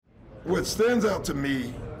what stands out to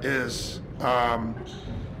me is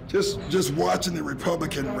just watching the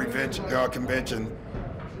Republican convention,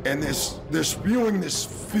 and they're spewing this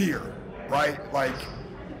fear, right? Like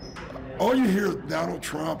all you hear is Donald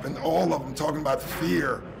Trump and all of them talking about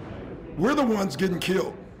fear. We're the ones getting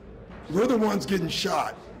killed. We're the ones getting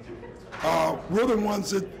shot. We're the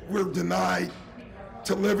ones that we're denied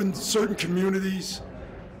to live in certain communities.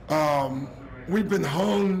 We've been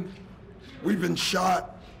hung. We've been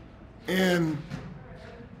shot. And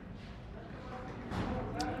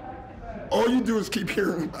all you do is keep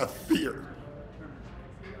hearing about fear.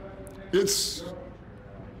 It's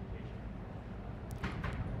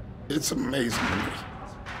amazing to me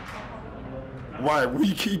why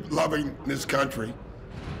we keep loving this country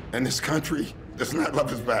and this country does not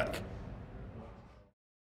love us back.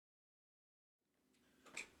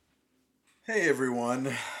 Hey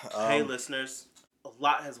everyone. Hey listeners, a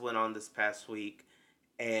lot has went on this past week,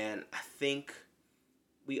 and I think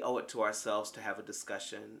we owe it to ourselves to have a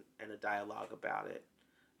discussion and a dialogue about it.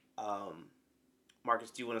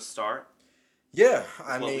 Marcus, do you want to start? Yeah,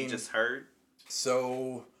 What we just heard.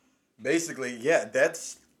 So basically, yeah,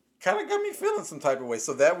 that's kind of got me feeling some type of way.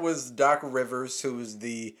 So that was Doc Rivers, who is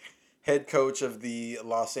the head coach of the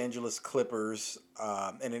Los Angeles Clippers,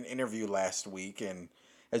 in an interview last week, and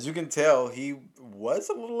as you can tell, he was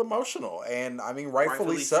a little emotional, and I mean,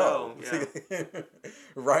 rightfully so. Yeah.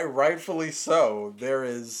 Rightfully so. There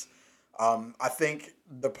is, I think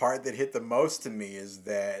the part that hit the most to me is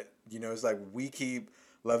that, it's like we keep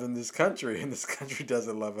loving this country, and this country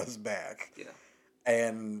doesn't love us back. Yeah.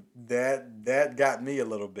 And that got me a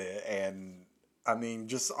little bit, and I mean,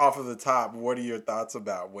 just off of the top, what are your thoughts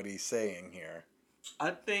about what he's saying here?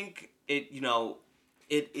 I think it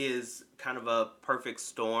is kind of a perfect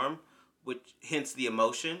storm, which hence the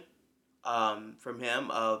emotion from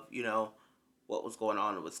him of, what was going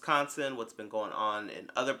on in Wisconsin, what's been going on in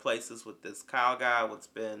other places with this Kyle guy, what's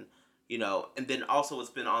been, and then also what's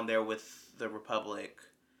been on there with the Republic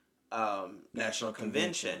National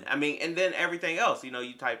Convention. I mean, and then everything else, you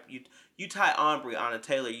tie on Breonna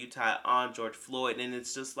Taylor, you tie on George Floyd, and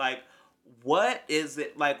it's just like, what is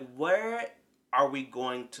it, like, where are we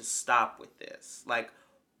going to stop with this? Like,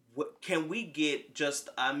 can we get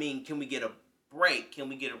can we get a break? Can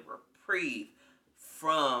we get a reprieve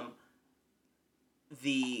from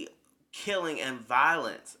the killing and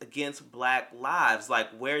violence against Black lives? Like,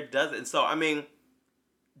 where does it? And so, I mean,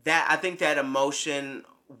 I think that emotion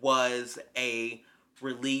was a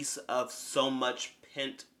release of so much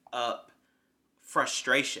pent up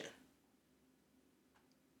frustration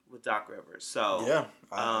with Doc Rivers. So,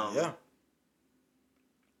 yeah.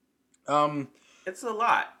 It's a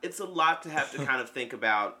lot. It's a lot to have to kind of think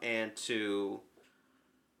about and to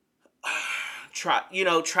try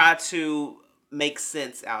to make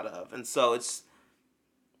sense out of. And so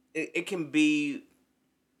it can be,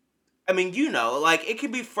 I mean, it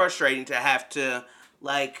can be frustrating to have to,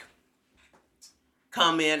 like,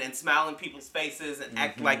 come in and smile in people's faces and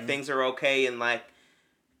act like things are okay, and like,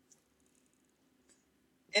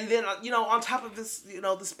 and then, on top of this,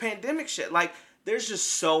 this pandemic shit, like, there's just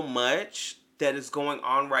so much that is going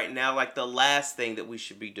on right now. Like, the last thing that we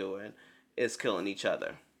should be doing is killing each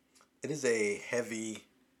other. It is a heavy,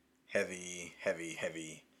 it's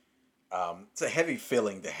a heavy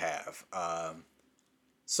feeling to have.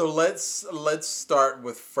 So let's start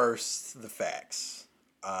with first the facts.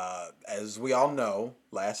 As we all know,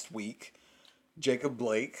 last week, Jacob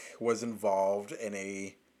Blake was involved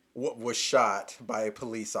in was shot by a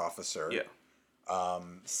police officer. Yeah.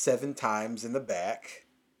 7 times in the back.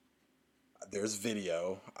 There's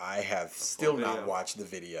video. I have still not watched the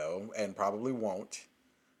video and probably won't.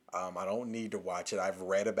 I don't need to watch it. I've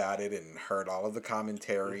read about it and heard all of the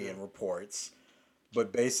commentary and reports.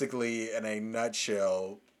 But basically, in a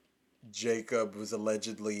nutshell, Jacob was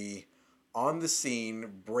allegedly on the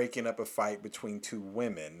scene breaking up a fight between 2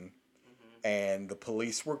 women. And the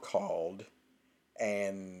police were called.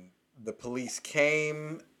 And the police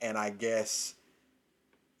came and I guess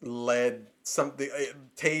tased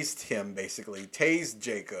him, basically. Tased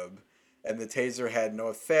Jacob. And the taser had no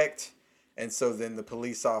effect. And so then the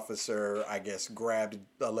police officer, I guess,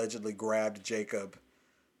 allegedly grabbed Jacob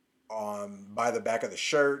by the back of the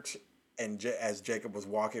shirt, and as Jacob was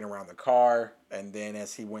walking around the car, and then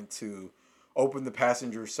as he went to open the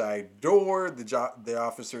passenger side door, the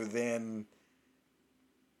officer then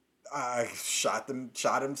shot him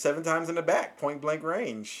 7 times in the back, point blank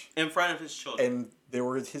range, in front of his children,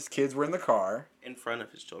 and his kids were in the car. In front of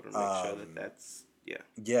his children, make sure that's.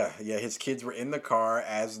 Yeah. His kids were in the car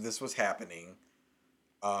as this was happening,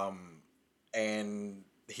 and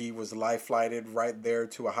he was life flighted right there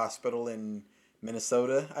to a hospital in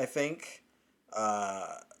Minnesota, I think.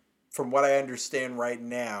 From what I understand right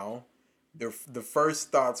now, the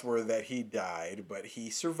first thoughts were that he died, but he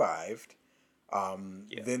survived.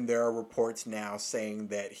 Then there are reports now saying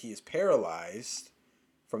that he is paralyzed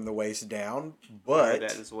from the waist down, but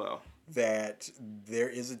that as well. That there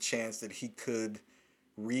is a chance that he could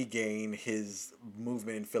regain his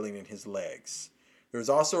movement and feeling in his legs. There's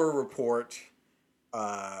also a report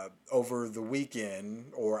over the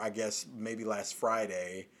weekend, or I guess maybe last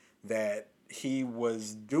Friday, that he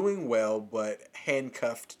was doing well but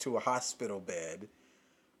handcuffed to a hospital bed.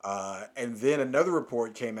 And then another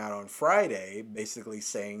report came out on Friday basically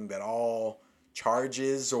saying that all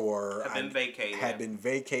charges had been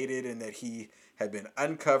vacated and that he had been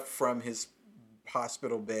uncuffed from his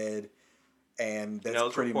hospital bed. And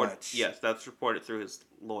that's pretty much... Yes, that's reported through his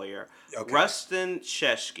lawyer. Okay. Rustin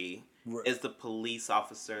Sheshky is the police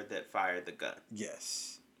officer that fired the gun.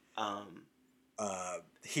 Yes.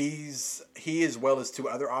 He as well as 2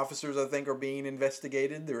 other officers, I think, are being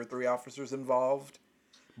investigated. There are 3 officers involved.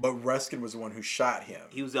 But Ruskin was the one who shot him.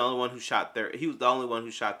 He was the only one who shot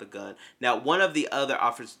the gun. Now, one of the other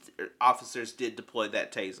officers did deploy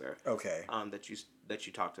that taser. Okay. That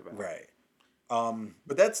you talked about. Right.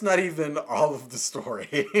 But that's not even all of the story.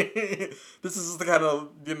 This is the kind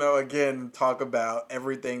of, again, talk about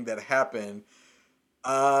everything that happened.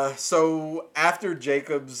 So after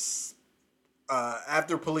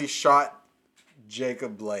after police shot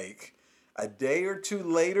Jacob Blake, a day or 2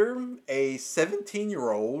 later, a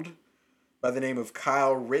 17-year-old by the name of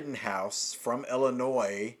Kyle Rittenhouse from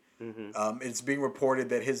Illinois, it's being reported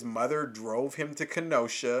that his mother drove him to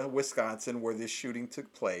Kenosha, Wisconsin, where this shooting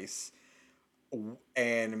took place.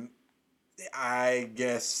 And I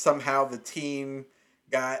guess somehow the team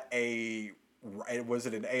got was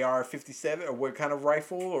it an AR-57 or what kind of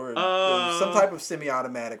rifle or some type of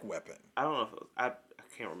semi-automatic weapon? I don't know if it was, I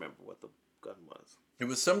can't remember what the gun was. It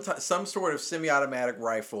was some sort of semi-automatic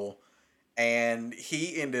rifle, and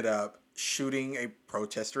he ended up shooting a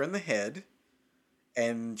protester in the head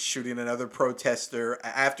and shooting another protester.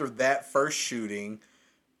 After that first shooting,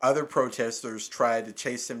 other protesters tried to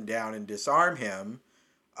chase him down and disarm him.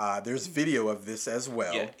 There's video of this as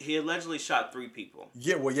well. Yeah, he allegedly shot 3 people.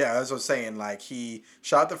 Yeah, well, yeah, as I was saying, like, he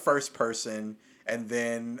shot the first person, and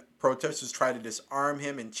then protesters tried to disarm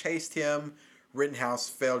him and chased him. Rittenhouse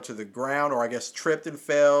fell to the ground, or I guess tripped and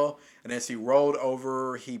fell, and as he rolled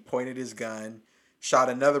over, he pointed his gun, shot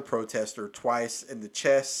another protester twice in the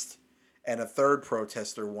chest, and a third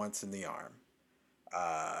protester once in the arm.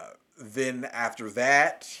 Then after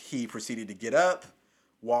that, he proceeded to get up,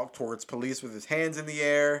 walk towards police with his hands in the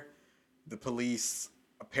air. The police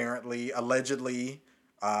allegedly,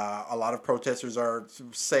 a lot of protesters are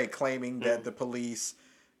claiming that the police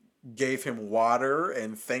gave him water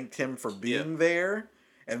and thanked him for being there,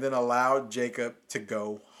 and then allowed Jacob to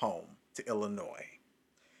go home to Illinois.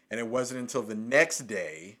 And it wasn't until the next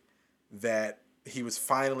day that he was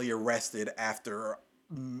finally arrested after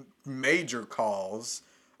major calls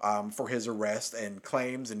for his arrest and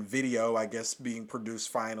claims and video, I guess, being produced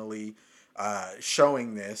finally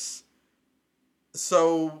showing this.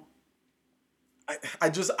 So I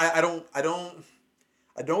don't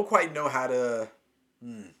quite know how to.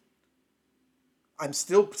 I'm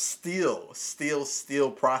still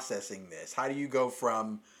processing this. How do you go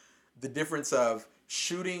from the difference of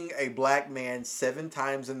shooting a black man 7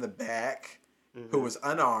 times in the back who was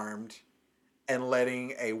unarmed and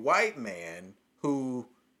letting a white man who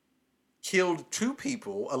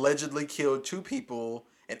allegedly killed 2 people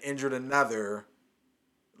and injured another,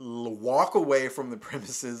 walk away from the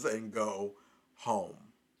premises and go home?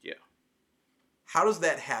 Yeah. How does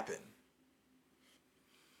that happen?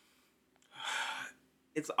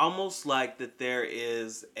 It's almost like that there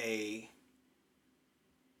is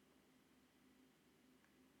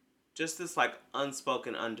just this like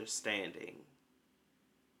unspoken understanding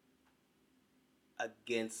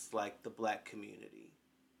against like the black community.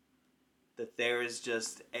 That there is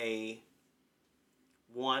just a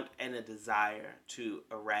want and a desire to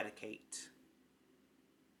eradicate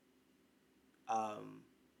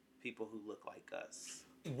people who look like us.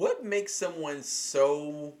 What makes someone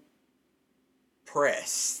so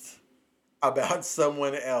pressed about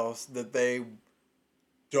someone else that they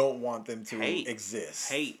don't want them to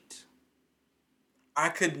exist? Hate. I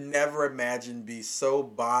could never imagine be so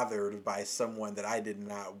bothered by someone that I did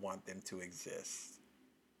not want them to exist.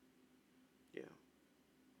 Yeah.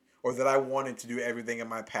 Or that I wanted to do everything in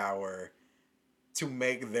my power to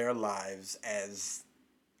make their lives as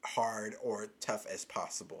hard or tough as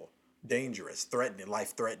possible. Dangerous, threatening,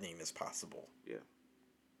 life-threatening as possible. Yeah.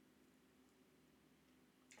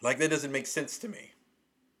 Like, that doesn't make sense to me.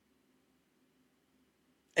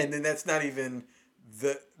 And then that's not even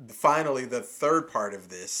finally the third part of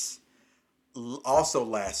this. Also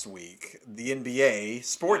last week, the NBA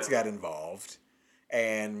sports got involved,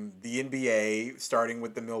 and the NBA, starting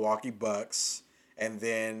with the Milwaukee Bucks, and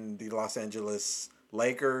then the Los Angeles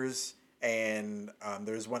Lakers, and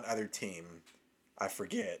there's one other team, I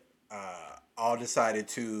forget, all decided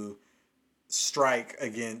to strike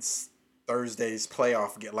against last Thursday's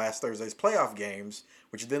playoff games,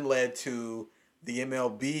 which then led to the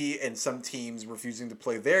MLB and some teams refusing to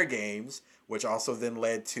play their games, which also then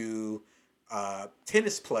led to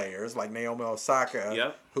tennis players like Naomi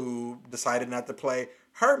Osaka, who decided not to play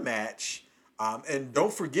her match. And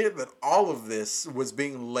don't forget that all of this was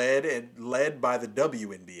being led by the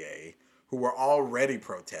WNBA, who were already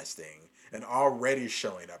protesting and already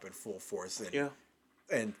showing up in full force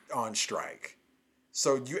and on strike.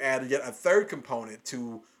 So you added yet a third component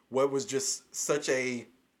to what was just such a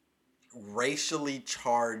racially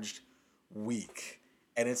charged week.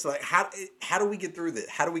 And it's like, how do we get through this?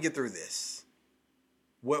 How do we get through this?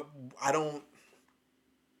 I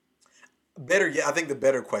think the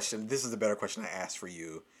better question, this is the better question I asked for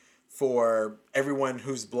you, for everyone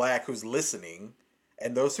who's black, who's listening,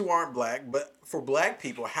 and those who aren't black, but for black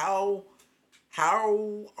people, how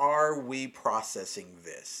are we processing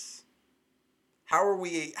this? How are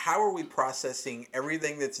we processing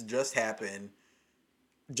everything that's just happened?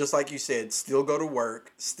 Just like you said, still go to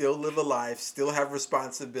work, still live a life, still have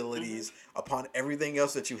responsibilities upon everything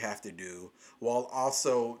else that you have to do, while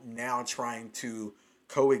also now trying to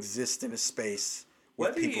coexist in a space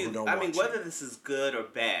with people who don't want you. Whether this is good or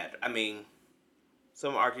bad,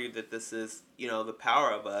 some argue that this is, the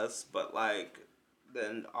power of us, but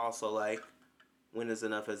then also when is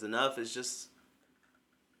enough is enough. It's just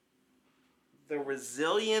the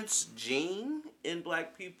resilience gene in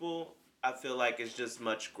black people, I feel like, is just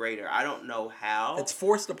much greater. I don't know how. It's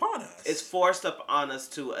forced upon us. It's forced upon us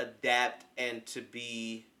to adapt and to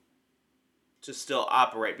still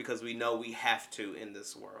operate, because we know we have to in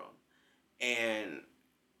this world. And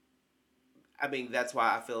that's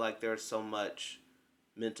why I feel like there's so much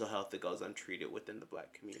mental health that goes untreated within the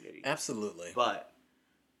black community. Absolutely. But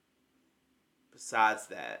besides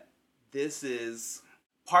that, this is,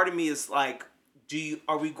 part of me is like,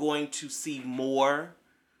 are we going to see more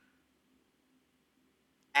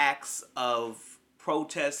acts of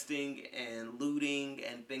protesting and looting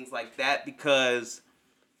and things like that? Because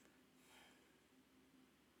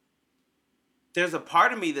there's a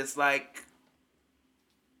part of me that's like,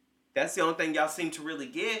 that's the only thing y'all seem to really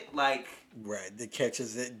get, right, that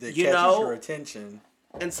catches your attention.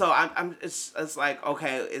 And so it's like,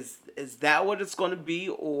 okay, is that what it's going to be,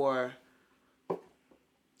 or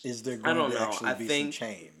is there going to actually be some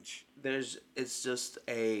change? It's just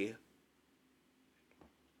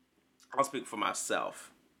I'll speak for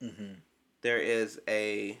myself. Mm-hmm. There is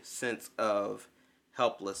a sense of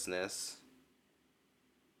helplessness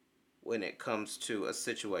when it comes to a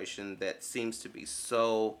situation that seems to be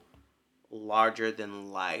so larger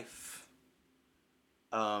than life,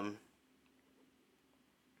 that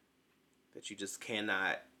you just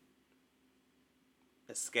cannot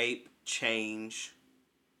escape, change,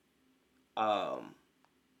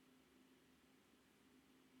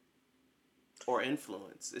 or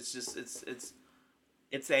influence. It's just it's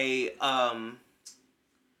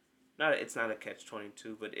not a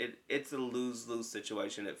catch-22, but it's a lose-lose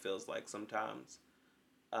situation. It feels like sometimes,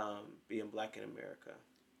 being black in America.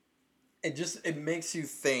 It makes you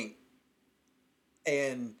think,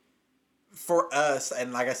 and for us,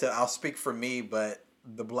 and like I said, I'll speak for me, but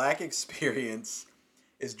the black experience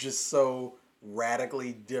is just so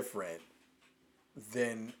radically different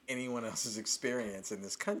than anyone else's experience in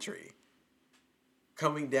this country.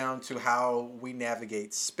 Coming down to how we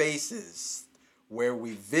navigate spaces where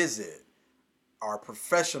we visit, our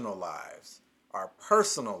professional lives, our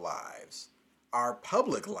personal lives, our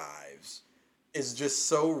public lives, is just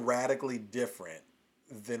so radically different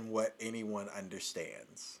than what anyone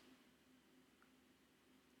understands.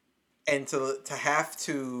 And to have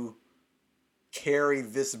to carry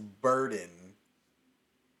this burden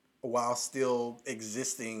while still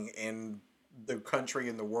existing in the country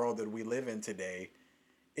and the world that we live in today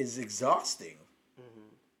is exhausting. Mm-hmm.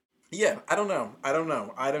 Yeah, I don't know.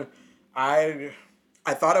 I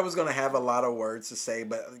thought I was going to have a lot of words to say,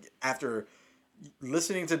 but after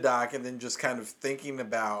listening to Doc and then just kind of thinking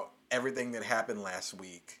about everything that happened last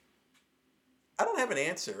week, I don't have an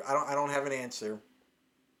answer. I don't have an answer.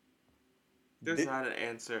 There's not an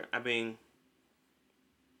answer. I mean,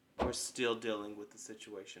 we're still dealing with the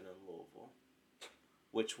situation in Louisville.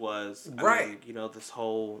 which was right. this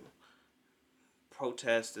whole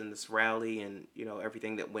protest and this rally and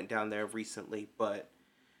everything that went down there recently. But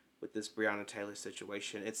with this Breonna Taylor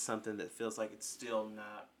situation, it's something that feels like it's still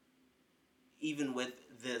not, even with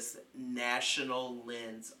this national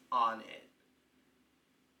lens on it,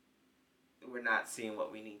 we're not seeing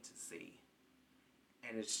what we need to see,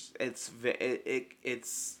 and it's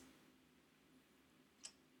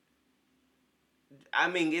I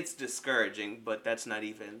mean, it's discouraging, but that's not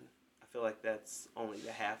even. I feel like that's only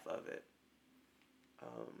the half of it.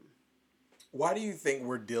 Why do you think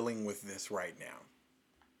we're dealing with this right now?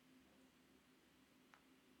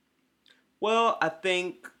 Well, I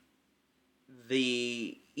think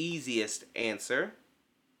the easiest answer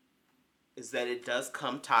is that it does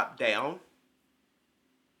come top down.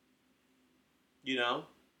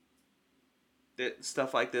 That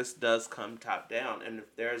stuff like this does come top down, and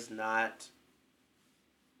if there's not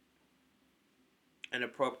an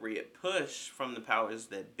appropriate push from the powers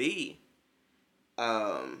that be,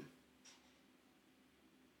 then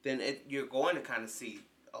you're going to kind of see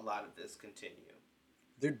a lot of this continue.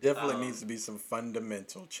 There definitely needs to be some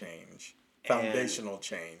fundamental change, foundational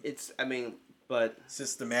change. But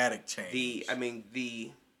systematic change.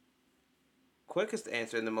 The quickest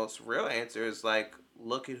answer and the most real answer is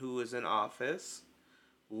look at who is in office,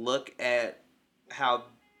 look at how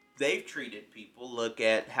they've treated people, look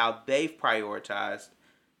at how they've prioritized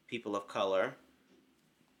people of color,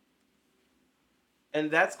 and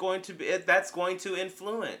that's going to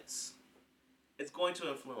influence. It's going to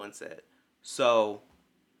influence it. So,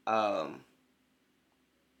 I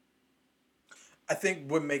think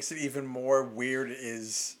what makes it even more weird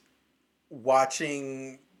is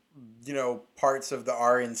watching, parts of the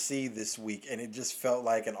RNC this week, and it just felt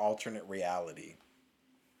like an alternate reality.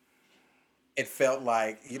 It felt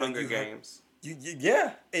like Hunger Games.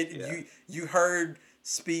 You heard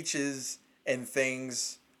speeches and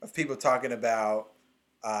things of people talking about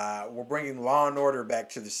we're bringing law and order back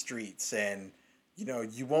to the streets, and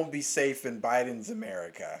you won't be safe in Biden's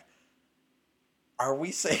America. Are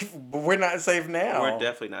we safe? But we're not safe now. We're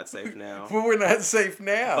definitely not safe now. But we're not safe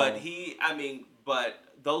now. But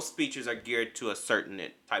those speeches are geared to a certain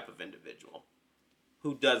type of individual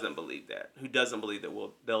who doesn't believe that. Who doesn't believe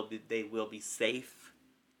that they will be safe.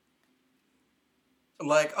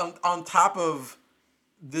 Like on top of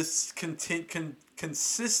this consistent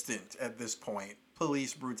at this point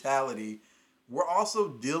police brutality, we're also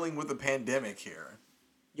dealing with a pandemic here.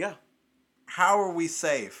 Yeah. How are we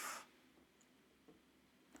safe?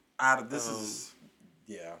 Yeah.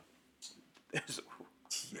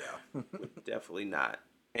 Definitely not.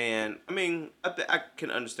 And I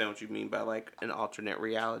can understand what you mean by an alternate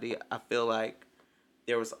reality. I feel like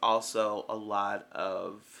there was also a lot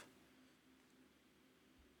of.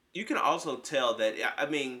 You can also tell that.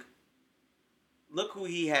 Look who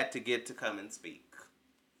he had to get to come and speak.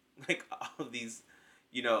 All of these,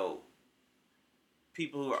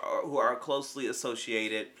 people who are closely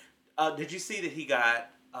associated. Did you see that he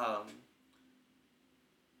got? I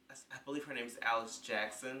believe her name is Alice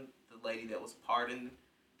Jackson, the lady that was pardoned,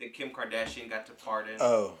 that Kim Kardashian got to pardon.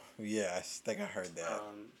 Oh, yeah, I think I heard that.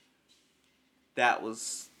 That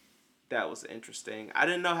was interesting. I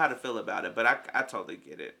didn't know how to feel about it, but I totally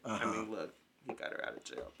get it. Uh-huh. Look, he got her out of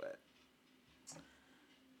jail, but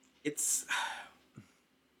it's...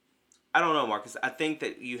 I don't know, Marcus. I think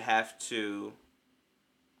that you have to...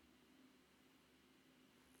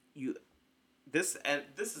 This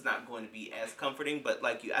is not going to be as comforting, but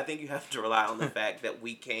I think you have to rely on the fact that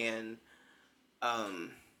we can,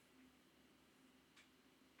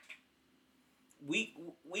 we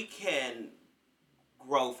can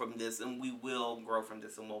grow from this, and we will grow from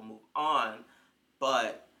this, and we'll move on,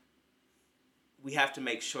 but we have to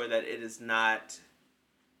make sure that it is not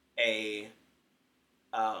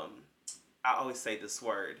I always say this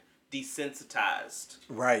word. Desensitized.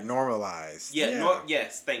 Right, normalized.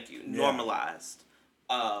 Yes, thank you. Yeah. Normalized.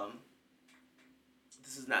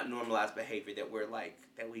 This is not normalized behavior that we're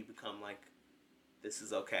that we become this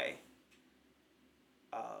is okay.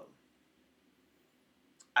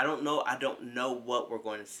 I don't know what we're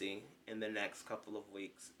going to see in the next couple of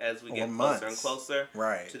weeks as we get closer and closer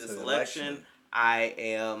to this election. I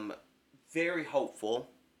am very hopeful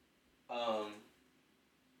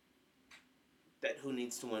that who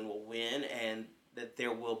needs to win will win, and that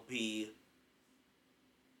it will be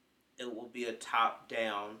a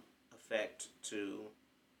top-down effect to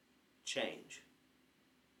change.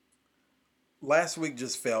 Last week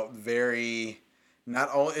just felt very,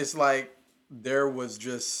 it's like there was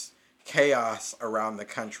just chaos around the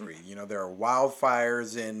country. There are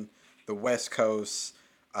wildfires in the West Coast.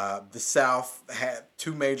 The South had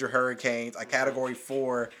 2 major hurricanes, a Category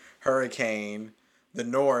 4 hurricane. The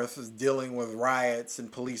North is dealing with riots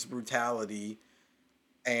and police brutality.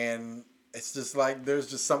 And it's just like there's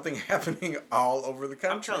just something happening all over the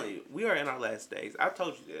country. I'm telling you, we are in our last days. I've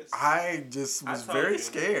told you this. I just was very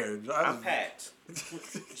scared. I'm packed.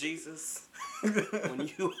 Jesus,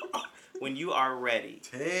 when you are ready,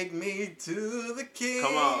 take me to the King.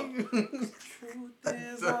 Come on. Truth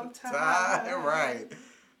is I'm tired. Right.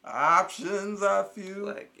 Options are few.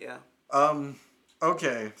 Like, yeah.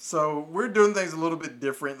 Okay, so we're doing things a little bit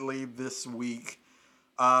differently this week.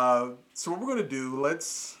 So what we're gonna do?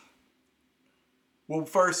 Well,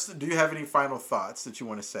 first, do you have any final thoughts that you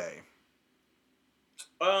want to say?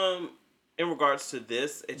 In regards to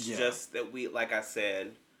this, it's just that we, like I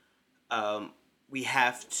said, we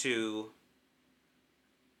have to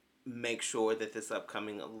make sure that this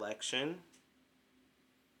upcoming election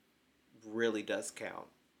really does count.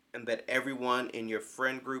 And that everyone in your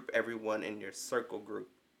friend group, everyone in your circle group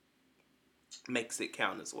makes it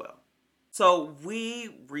count as well. So we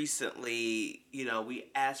recently, we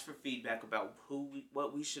asked for feedback about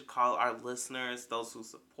what we should call our listeners, those who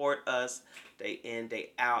support us day in,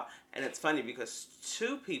 day out. And it's funny because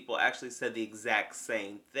 2 people actually said the exact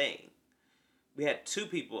same thing. We had 2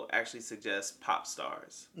 people actually suggest pop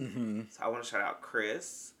stars. Mm-hmm. So I want to shout out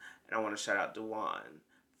Chris and I want to shout out Dewan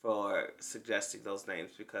for suggesting those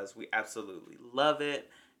names because we absolutely love it.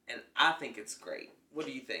 And I think it's great. What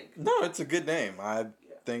do you think? No, it's a good name. I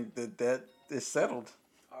think that is settled.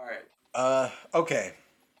 All right. Okay.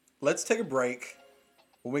 Let's take a break.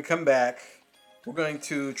 When we come back, we're going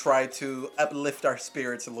to try to uplift our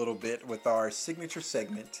spirits a little bit with our signature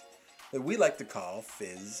segment that we like to call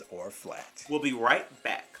Fizz or Flat. We'll be right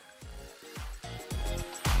back.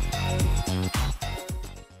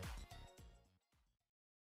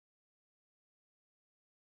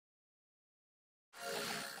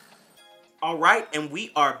 All right, and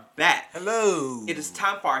we are back. Hello. It is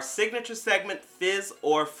time for our signature segment, Fizz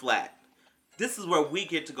or Flat. This is where we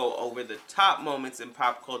get to go over the top moments in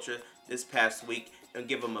pop culture this past week and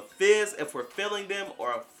give them a fizz if we're feeling them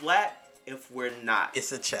or a flat if we're not.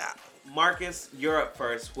 It's a chap. Marcus, you're up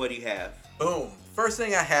first. What do you have? Boom. First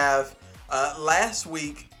thing I have, last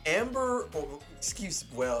week, I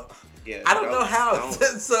don't know how.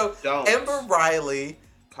 So, Amber Riley,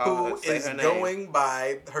 who is going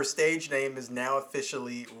by, her stage name is now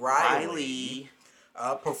officially Riley.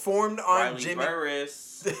 Performed on Riley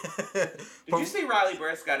Burris. Did you see Riley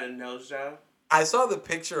Burris got a nose job? I saw the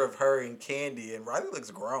picture of her and Candy, and Riley looks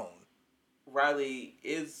grown. Riley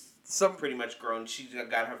is pretty much grown. She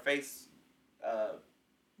got her face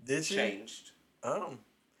Did she? changed. Oh.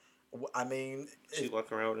 I mean... She's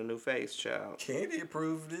walking around with a new face, child. Candy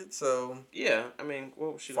approved it, so... Yeah, I mean,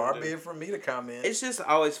 what was she far gonna do? be it from me to comment. It's just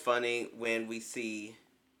always funny when we see...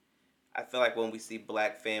 I feel like when we see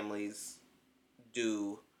black families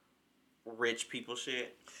do rich people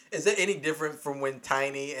shit. Is it any different from when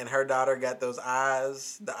Tiny and her daughter got those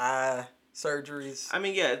the eye surgeries? I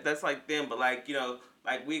mean, yeah, that's like them, but like,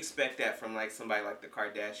 like we expect that from like somebody like the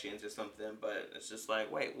Kardashians or something, but it's just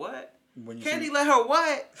like, wait, what? Candy let her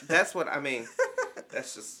what? That's what I mean.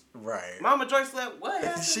 That's just right. Mama Joyce let what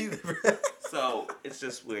happen? So it's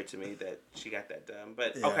just weird to me that she got that done.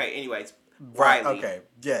 But okay, anyways, right. Riley. Okay,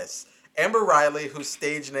 yes. Amber Riley, whose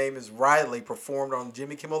stage name is Riley, performed on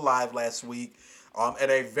Jimmy Kimmel Live last week at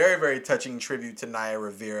a very, very touching tribute to Naya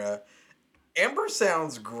Rivera. Amber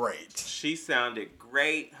sounds great. She sounded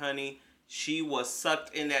great, honey. She was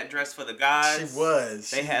sucked in that dress for the guys. She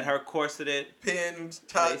was. They had her corseted. Pinned,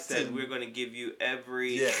 tucked. They said, we're going to give you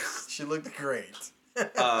every... Yes, she looked great.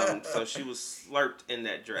 So she was slurped in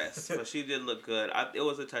that dress. But she did look good. It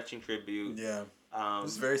was a touching tribute. Yeah. It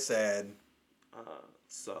was very sad.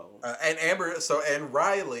 And Amber, and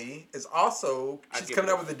Riley is also, she's coming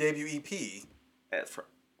out with a debut EP.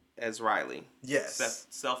 As Riley. Yes.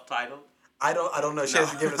 Self-titled? I don't know. She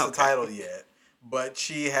hasn't given us a title yet. But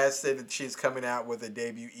she has said that she's coming out with a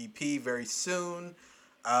debut EP very soon.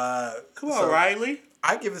 Come on, Riley.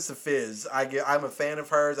 I give this a fizz. I'm a fan of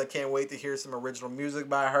hers. I can't wait to hear some original music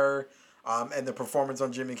by her. And the performance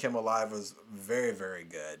on Jimmy Kimmel Live was very, very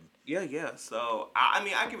good. Yeah. So,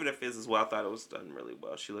 I give it a fizz as well. I thought it was done really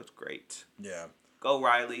well. She looked great. Yeah. Go,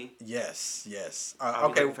 Riley. Yes.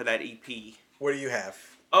 Okay. Looking for that EP. What do you have?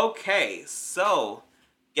 Okay, so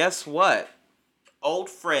guess what?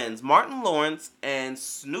 Old friends Martin Lawrence and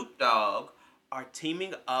Snoop Dogg are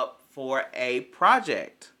teaming up for a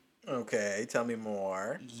project. Okay, tell me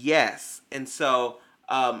more. Yes, and so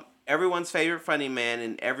everyone's favorite funny man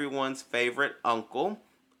and everyone's favorite uncle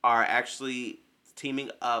are actually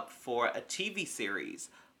teaming up for a TV series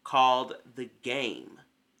called The Game.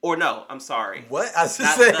 Or no, I'm sorry. What? I was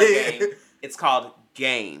Not just The saying. Game. It's called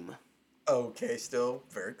Game. Okay, still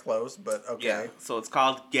very close, but okay. Yeah, so it's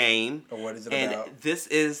called Game. And what is it and about? This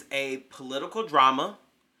is a political drama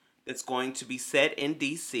that's going to be set in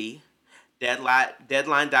D.C.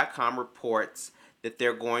 Deadline.com reports that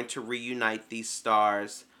they're going to reunite these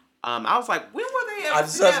stars. I was like, when were they ever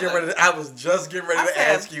together? I was just getting ready to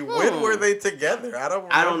ask you, when were they together? I don't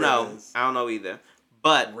know. I don't know either.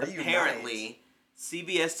 But Reunite. apparently,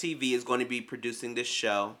 CBS TV is going to be producing this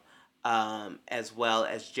show, as well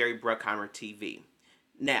as Jerry Bruckheimer TV.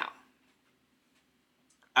 Now,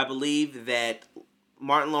 I believe that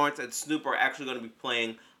Martin Lawrence and Snoop are actually going to be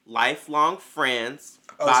playing lifelong friends.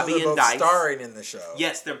 Bobby so they're and both Dice starring in the show.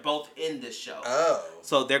 Yes, they're both in this show. Oh.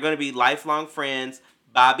 So they're going to be lifelong friends,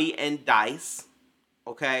 Bobby and Dice,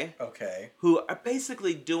 okay? Okay. Who are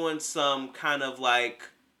basically doing some kind of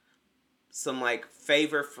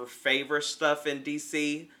favor for favor stuff in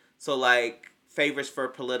DC. So like favors for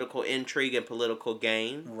political intrigue and political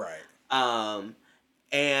gain. Right.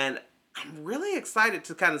 And I'm really excited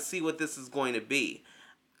to kind of see what this is going to be.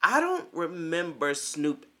 I don't remember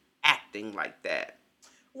Snoop acting like that.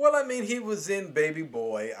 Well, I mean, he was in Baby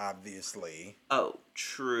Boy, obviously. Oh,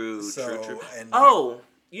 true. And,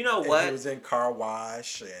 you know what? He was in Car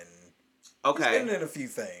Wash, and okay, he's been in a few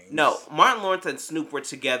things. No, Martin Lawrence and Snoop were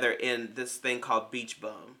together in this thing called Beach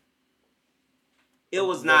Bum. It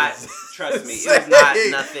was not, trust me, it was not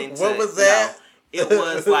nothing to... What was that? No, it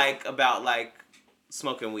was about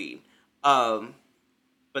smoking weed.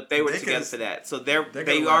 But they were together for that. So they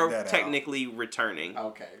are technically returning.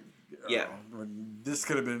 Okay. Yeah. This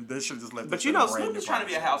could have been. This should just let. But Snoop is trying to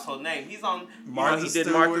be a household name. He's on. Martha he did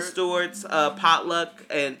Martha Stewart's potluck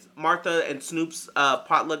and Martha and Snoop's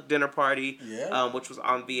potluck dinner party. Yeah. Which was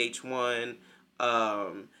on VH1,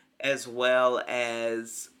 as well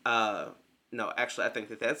as no, actually, I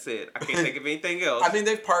think that's it. I can't think of anything else. I mean,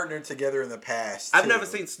 they've partnered together in the past. I've never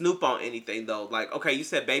seen Snoop on anything though. Like, okay, you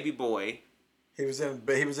said Baby Boy. He was in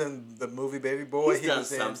the movie Baby Boy. He's done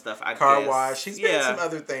some stuff. Car Wash. He's been in some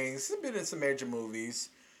other things. He's been in some major movies.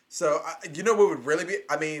 So you know what would really be?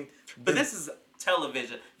 I mean, but this is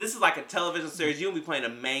television. This is like a television series. You'll be playing a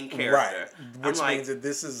main character, right? Which means that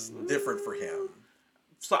this is different for him.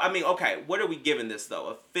 So I mean, okay, what are we giving this though?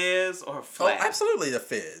 A fizz or a flat? Oh, absolutely a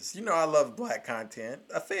fizz. You know, I love black content.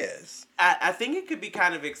 A fizz. I think it could be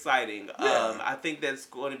kind of exciting. Yeah. I think that's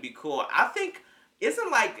going to be cool. I think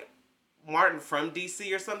isn't Martin from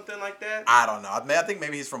DC or something like that? I don't know. I think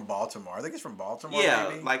maybe he's from Baltimore. I think he's from Baltimore. Yeah,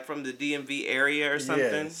 maybe. like from the DMV area or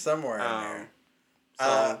something. Yeah, somewhere in there.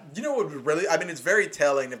 So, you know what would really? I mean, it's very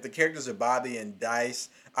telling. If the characters are Bobby and Dice,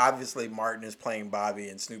 obviously Martin is playing Bobby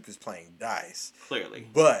and Snoop is playing Dice. Clearly,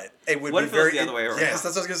 but it would what be if very it was the other way around? Yes,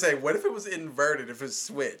 that's what I was gonna say. What if it was inverted? If it was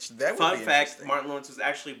switched? That would be fun fact: interesting. Martin Lawrence was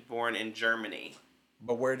actually born in Germany.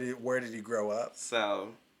 But where did he grow up? So.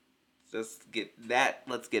 Let's get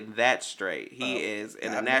that straight. He is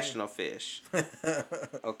international fish.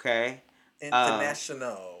 Okay.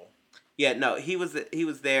 International. Yeah, no, he was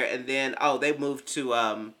there, and then they moved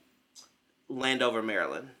to Landover,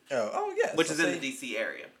 Maryland. Oh yeah, which is in the D.C.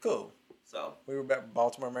 area. Cool. So we were back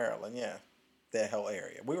Baltimore, Maryland. Yeah, that whole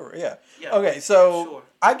area. We were yeah. Yeah. Okay, so sure.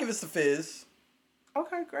 I give us the fizz.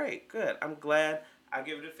 Okay, great, good. I'm glad. I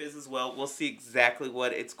give it a fizz as well. We'll see exactly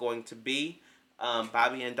what it's going to be.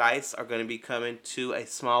 Bobby and Dice are going to be coming to a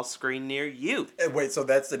small screen near you. Wait, so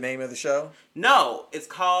that's the name of the show? No, it's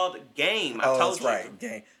called Game. I told that's right,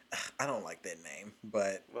 Game. I don't like that name,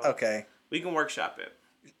 but okay. We can workshop it.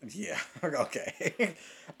 Yeah, okay.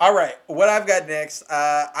 All right, what I've got next,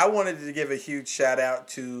 I wanted to give a huge shout out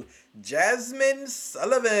to Jazmine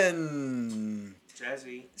Sullivan.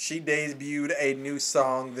 Jazzy. She debuted a new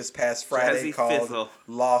song this past Friday called Fizzle.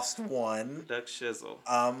 Lost One. Duck Shizzle.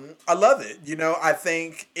 I love it. You know, I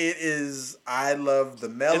think it is. I love the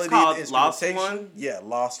melody, it's called the Lost instrumentation. One? Yeah,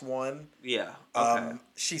 Lost One. Yeah. Okay.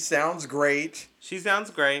 She sounds great. She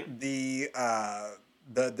sounds great. The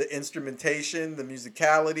instrumentation, the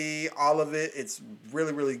musicality, all of it. It's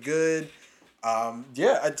really, really good.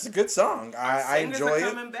 Yeah, it's a good song. I enjoy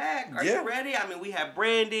it. Coming back. Are you ready? I mean, we have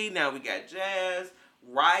Brandy. Now we got Jazz.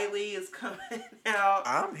 Riley is coming out.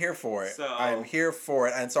 I'm here for it. So, I'm here for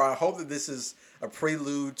it. And so I hope that this is a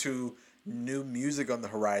prelude to new music on the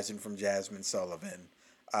horizon from Jazmine Sullivan.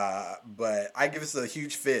 But I give this a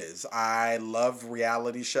huge fizz. I love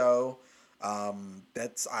reality show.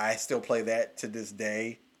 I still play that to this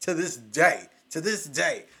day.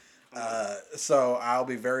 So I'll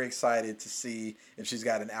be very excited to see if she's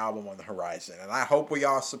got an album on the horizon. And I hope we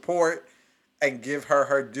all support and give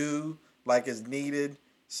her due like is needed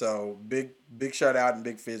So big shout out and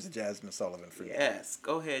big fizz to Jasmine Sullivan for you. Yes,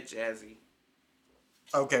 go ahead, Jazzy.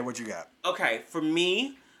 Okay, what you got? Okay, for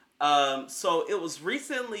me, so it was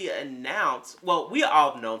recently announced. Well, we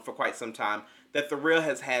all have known for quite some time that The Real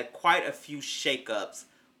has had quite a few shakeups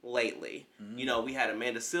lately. Mm-hmm. You know, we had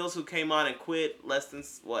Amanda Seales who came on and quit less than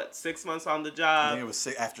 6 months on the job. I think it was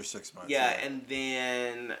after 6 months. Yeah, and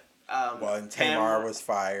then and Tamar was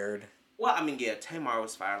fired. Well, I mean, yeah, Tamar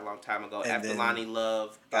was fired a long time ago and after then, Lonnie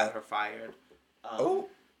Love got her fired.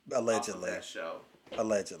 Allegedly. That show.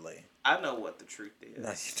 Allegedly. I know what the truth is.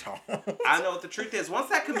 No, you don't. I know what the truth is. Once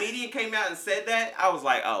that comedian came out and said that, I was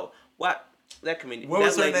like, oh, what? That comedian. What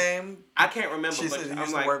was her name? I can't remember. She said she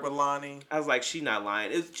used to work with Lonnie. I was like, she's not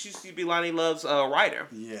lying. She used to be Lonnie Love's writer.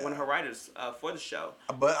 Yeah. One of her writers for the show.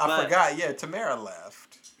 But I forgot. Yeah, Tamara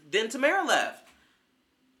left. Then Tamara left.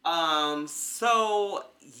 So,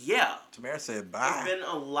 yeah. Tamara said bye. There's been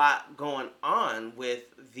a lot going on with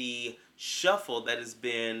the shuffle that has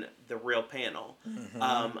been The Real panel.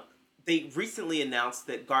 Mm-hmm. They recently announced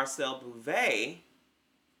that Garcelle Beauvais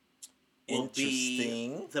will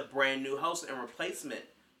be the brand new host and replacement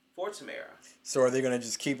for Tamara. So are they going to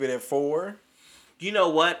just keep it at 4? You know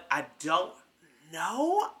what? I don't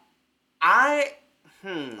know. I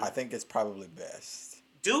think it's probably best.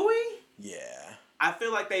 Do we? Yeah. I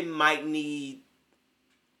feel like they might need...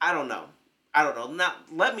 I don't know.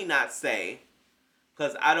 Let me not say,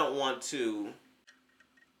 because I don't want to...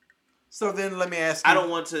 So then let me ask you... I don't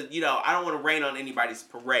want to rain on anybody's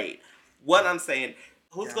parade. What I'm saying,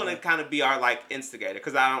 who's going to kind of be our, instigator?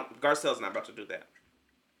 Because Garcelle's not about to do that.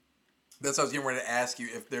 That's what I was getting ready to ask you.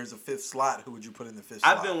 If there's a 5th slot, who would you put in the 5th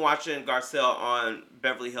slot? I've been watching Garcelle on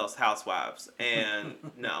Beverly Hills Housewives, and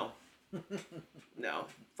no.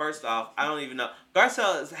 First off, I don't even know.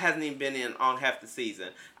 Garcelle hasn't even been in on half the season.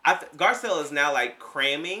 Garcelle is now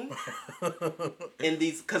cramming in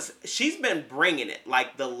these, because she's been bringing it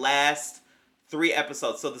the last 3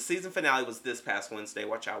 episodes. So the season finale was this past Wednesday,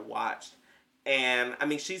 which I watched, and I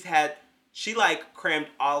mean she crammed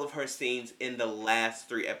all of her scenes in the last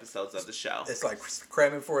 3 episodes of the show. It's like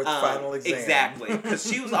cramming for its final exam. Exactly,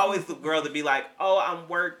 because she was always the girl to be like, "Oh, I'm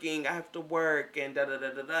working. I have to work," and da da da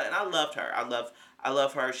da da. And I loved her. I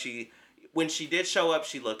love her. When she did show up,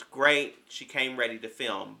 she looked great. She came ready to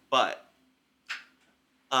film. But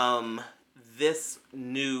this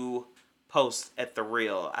new post at The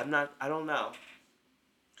Real, I don't know.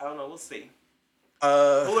 We'll see.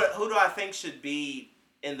 Who do I think should be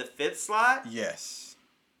in the 5th slot? Yes.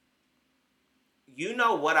 You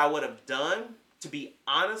know what I would have done, to be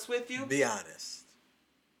honest with you? Be honest.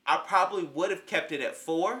 I probably would have kept it at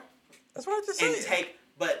 4. That's what I just said.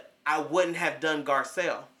 But I wouldn't have done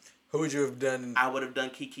Garcelle. Who would you have done? I would have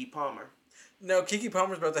done Keke Palmer. No, Keke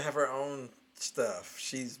Palmer's about to have her own stuff.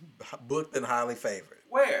 She's booked and highly favored.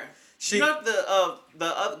 Where? The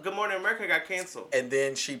Good Morning America got canceled. And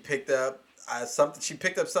then she picked up something. She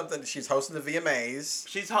picked up something. She's hosting the VMAs.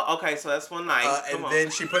 Okay, so that's one night. Then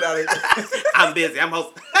she put out I'm busy. I'm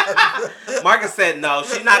hosting. Marcus said no.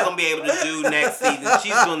 She's not gonna be able to do next season.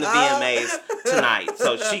 She's doing the VMAs tonight,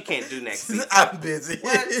 so she can't do next season. I'm busy.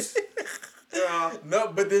 What?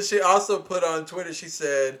 No, but then she also put on Twitter. She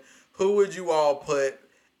said, "Who would you all put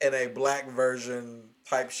in a black version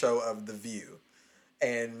type show of The View?"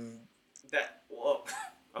 And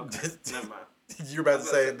okay, never mind. You're about to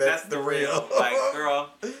say that's the real. Girl.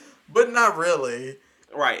 But not really.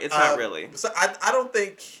 Right, it's not really. So I don't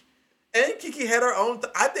think... And Keke had her own...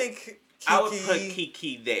 I think Keke... I would put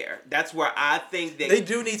Keke there. That's where I think that... They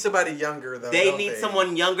do need somebody younger, though. They need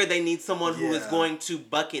someone younger. They need someone who is going to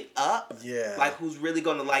buck it up. Yeah. Who's really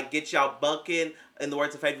going to, get y'all bucking, in the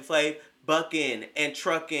words of Flavor Flav, bucking and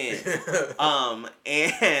trucking.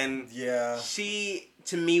 And... Yeah. She,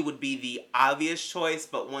 to me, would be the obvious choice,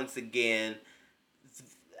 but once again...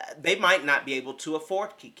 They might not be able to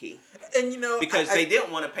afford Keke. And because they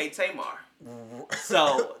didn't want to pay Tamar.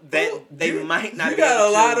 So they might not be able to. You got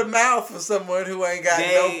a lot of mouth for someone who ain't got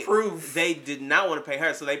no proof. They did not want to pay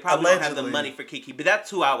her, so they probably don't have the money for Keke. But that's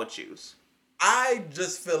who I would choose. I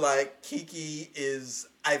just feel like Keke is...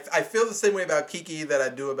 I feel the same way about Keke that I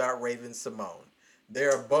do about Raven-Symoné. They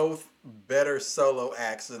are both better solo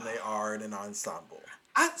acts than they are in an ensemble.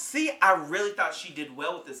 I really thought she did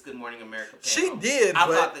well with this Good Morning America panel. She did, I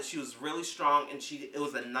thought that she was really strong, and it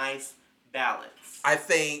was a nice balance. I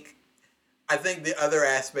think the other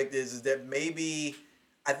aspect is that maybe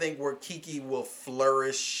I think where Keke will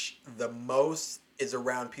flourish the most is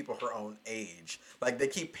around people her own age. They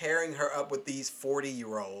keep pairing her up with these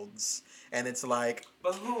 40-year-olds, and it's like...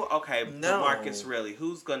 But who... Okay, no. Marcus, really,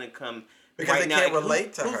 who's going to come... Because right they now, can't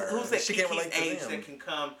relate to her. Who's at She can't Kiki's relate to age them. that can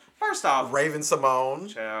come? First off, Raven Simone,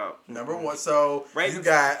 child, number one. So Raven's- you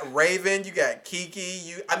got Raven, you got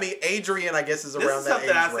Kiki. Adrian, I guess, is this around is that something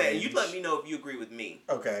age I said, and range. you let me know if you agree with me.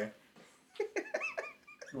 Okay.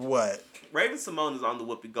 What? Raven Simone is on the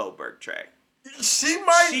Whoopi Goldberg track. She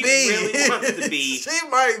might She be. really wants to be. She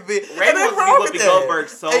might be. Raven Ain't nothing wants to be wrong with Whoopi that. Goldberg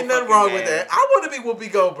so Ain't nothing fucking wrong with bad. that. I want to be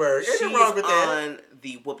Whoopi Goldberg. Ain't She nothing wrong is with that. on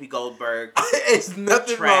the Whoopi Goldberg. It's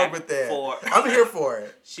nothing track wrong with that. for- I'm here for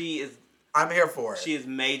it. I'm here for it. She is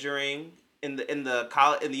majoring in the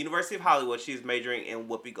college in the University of Hollywood. She is majoring in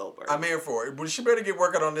Whoopi Goldberg. I'm here for it. But she better get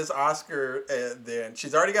working on this Oscar then.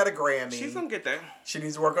 She's already got a Grammy. She's gonna get there. She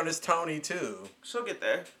needs to work on this Tony too. She'll get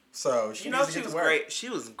there. So she needs to get to work. Great. She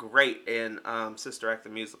was great in Sister Act the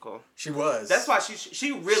musical. She was. That's why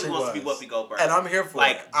she really wants to be Whoopi Goldberg. And I'm here for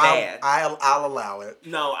like, it. Bad. I'll allow it.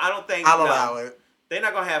 No, I don't think. I'll allow it. They're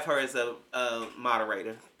not gonna have her as a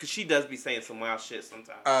moderator because she does be saying some wild shit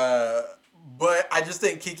sometimes. But I just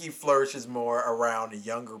think Kiki flourishes more around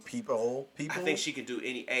younger people. I think she could do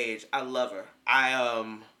any age. I love her. I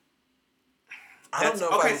don't know.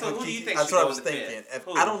 Okay, if I so would who put do you Kiki, think? That's should what I go was in the thinking. fifth?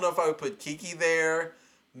 I don't know if I would put Kiki there.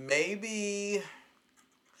 Maybe.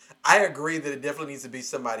 I agree that it definitely needs to be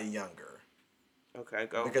somebody younger. Okay,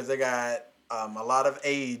 go. Because they got a lot of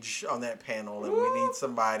age on that panel, and we need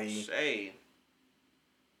somebody Shade.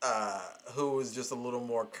 who is just a little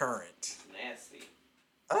more current. Nasty.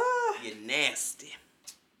 You're nasty.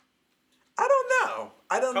 I don't know.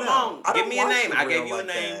 Come on, give me a name. I gave you a like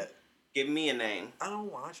name. that. Give me a name. I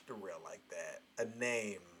don't watch the real like that. A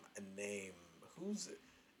name. Who's it?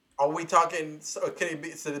 Are we talking? So can it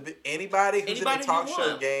be? So it be anybody who's in the talk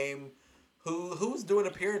show game? Who's doing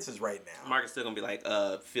appearances right now? Mark is still gonna be like,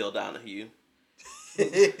 Phil Donahue.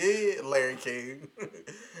 Larry King.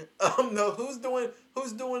 No, who's doing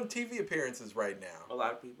TV appearances right now? A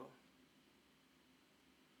lot of people.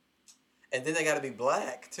 And then they got to be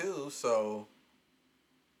black too. So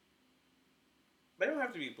they don't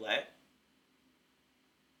have to be black.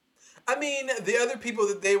 I mean, the other people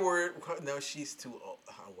that they were. No, she's too old.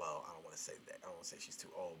 Well, I don't want to say that. I don't want to say she's too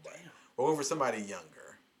old, but we're over somebody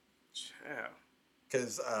younger. Yeah.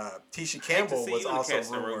 Because Tisha Campbell was also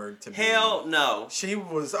rumored to be. Hell no. She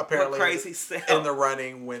was apparently crazy in the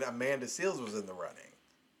running when Amanda Seales was in the running.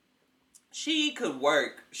 She could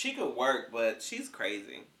work. But she's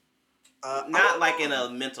crazy. Not like in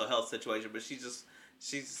a mental health situation, but she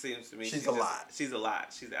seems to me she's a lot. She's a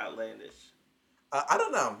lot. She's outlandish. I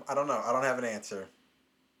don't know. I don't have an answer.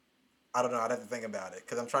 I don't know. I'd have to think about it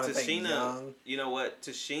because I'm trying to think young. You know what?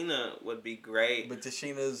 Tashina would be great. But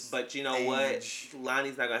Tashina's. But you know what?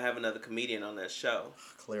 Lonnie's not gonna have another comedian on that show.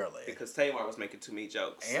 Clearly. Because Tamar was making too many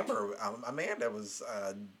jokes. Amanda was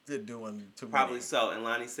doing too many. Probably so. And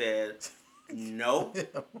Lonnie said, "No,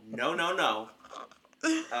 no."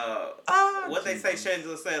 What they say,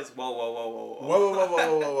 Shangela says, whoa.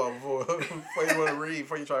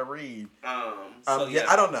 Before you try to read. So, yeah,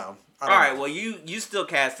 I don't know. All right, well, you still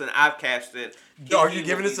casting. I've cast it. Are you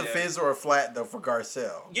giving this a fizz or a flat, though, for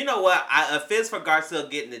Garcelle? You know what? A fizz for Garcelle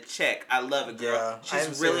getting the check. I love it, girl. Yeah,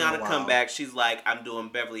 she's really on a comeback. She's like, I'm doing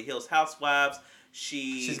Beverly Hills Housewives.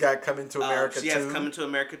 She's got Coming to America 2. She has Coming to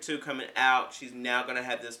America 2 coming out. She's now going to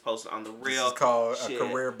have this posted on The Real. This is called a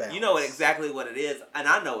career balance. You know exactly what it is, and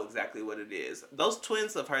I know exactly what it is. Those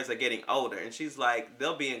twins of hers are getting older, and she's like,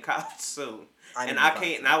 they'll be in college soon. I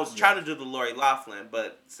can't. And I was trying to do the Lori Loughlin,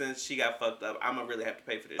 but since she got fucked up, I'm gonna really have to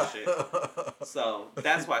pay for this shit. So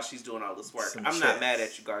that's why she's doing all this work. I'm not mad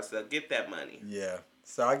at you, Garcelle. Get that money. Yeah.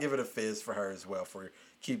 So I give it a fizz for her as well for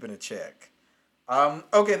keeping a check.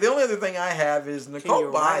 Okay. The only other thing I have is Nicole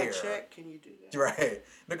Byer. Can you do that? Right.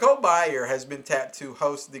 Nicole Byer has been tapped to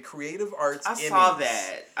host the Creative Arts Emmys.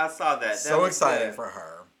 I saw that. So excited for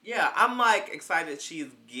her. Yeah, I'm like excited. She's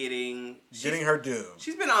getting her due.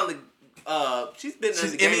 She's been on the. She's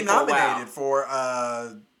Emmy nominated for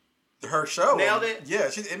her show. Nailed it.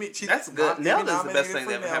 Yeah, she's Emmy. That's good. Nailed is the best thing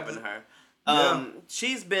that ever happened to her. Yeah.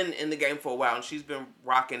 She's been in the game for a while, and she's been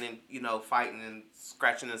rocking and fighting and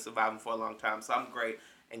scratching and surviving for a long time. So I'm great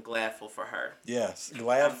and gladful for her. Yes,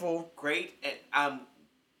 gladful. I'm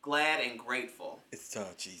glad and grateful. It's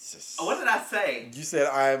Jesus. Oh, what did I say? You said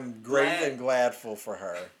I'm great and gladful for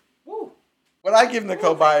her. Woo. But I give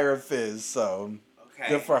Nicole Byer a fizz, so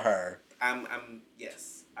good for her. I'm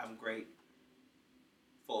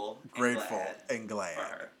grateful and glad for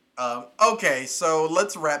her. Okay, so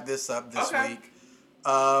let's wrap this up this week.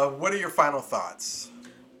 What are your final thoughts?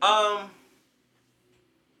 I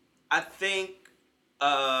think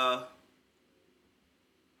to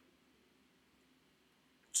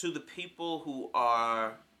the people who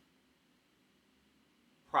are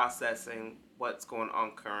processing what's going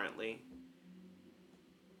on currently.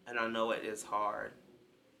 And I know it is hard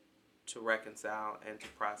to reconcile and to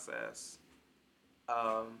process.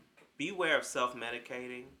 Beware of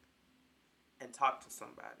self-medicating and talk to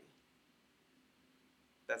somebody.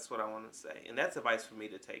 That's what I want to say. And that's advice for me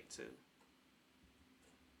to take too.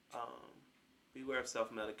 Beware of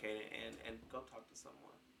self-medicating and go talk to someone.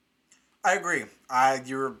 I agree.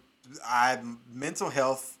 Mental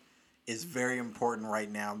health is very important right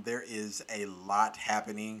now. There is a lot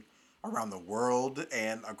happening around the world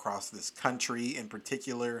and across this country in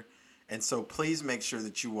particular. And so please make sure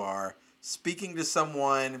that you are speaking to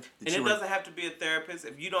someone. And it doesn't have to be a therapist.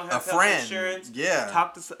 If you don't have health friend, insurance, yeah,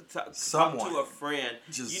 talk to a friend.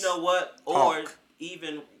 Just you know what? Or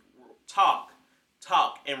even talk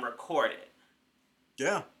and record it.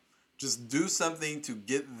 Yeah. Just do something to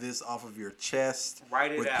get this off of your chest.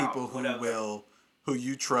 Write it with out, people who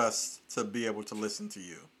you trust to be able to listen to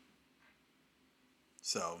you.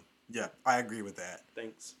 So, yeah, I agree with that.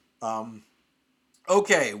 Thanks.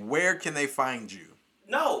 Okay, where can they find you?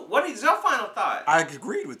 No, what is your final thought? I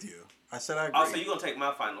agreed with you. I said I agreed. Oh, so you're going to take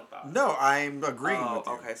my final thought? No, I'm agreeing with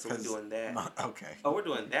you. Okay, so we're doing that. Okay. Oh, we're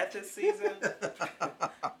doing that this season?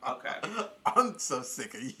 Okay. I'm so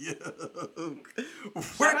sick of you.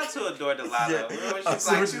 Shout out to Adore Delilah.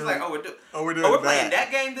 Yeah. She's like, we're playing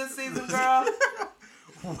that game this season, girl?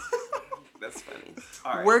 That's funny.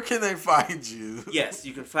 All right. Where can they find you? Yes,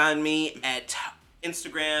 you can find me at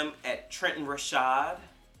Instagram at Trenton Rashad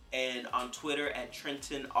and on Twitter at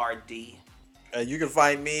Trenton RD. You can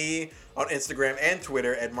find me on Instagram and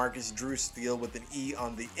Twitter at Marcus Drew Steele with an E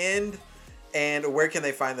on the end. And where can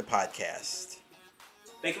they find the podcast?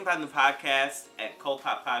 They can find the podcast at Cold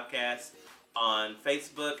Pop Podcast on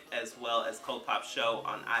Facebook as well as Cold Pop Show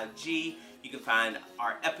on IG. You can find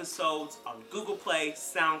our episodes on Google Play,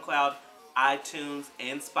 SoundCloud, iTunes,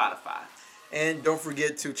 and Spotify. And don't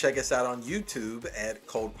forget to check us out on YouTube at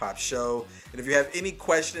Cold Pop Show. And if you have any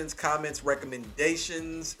questions, comments,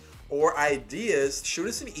 recommendations, or ideas, shoot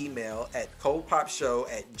us an email at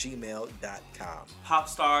coldpopshow@gmail.com. Pop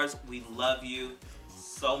stars, we love you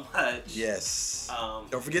so much. Yes.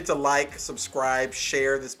 Don't forget to like, subscribe,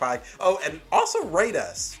 share this podcast. Oh, and also rate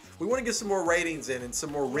us. We want to get some more ratings in and some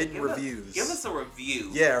more written reviews. Give us a review.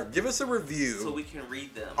 Yeah, give us a review. So we can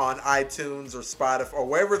read them. On iTunes or Spotify or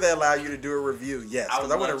wherever they allow you to do a review. Yes,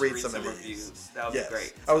 because I want to read some of these. Reviews. That would be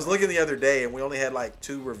great. I was looking the other day and we only had like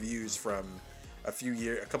 2 reviews from a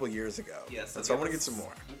couple years ago. Yes. So I want to get some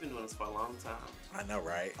more. We've been doing this for a long time. I know,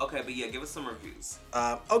 right? Okay, but yeah, give us some reviews.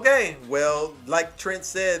 Okay, well, like Trent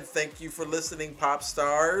said, thank you for listening, Pop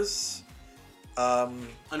Stars.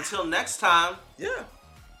 Until next time. Yeah.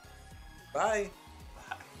 Bye.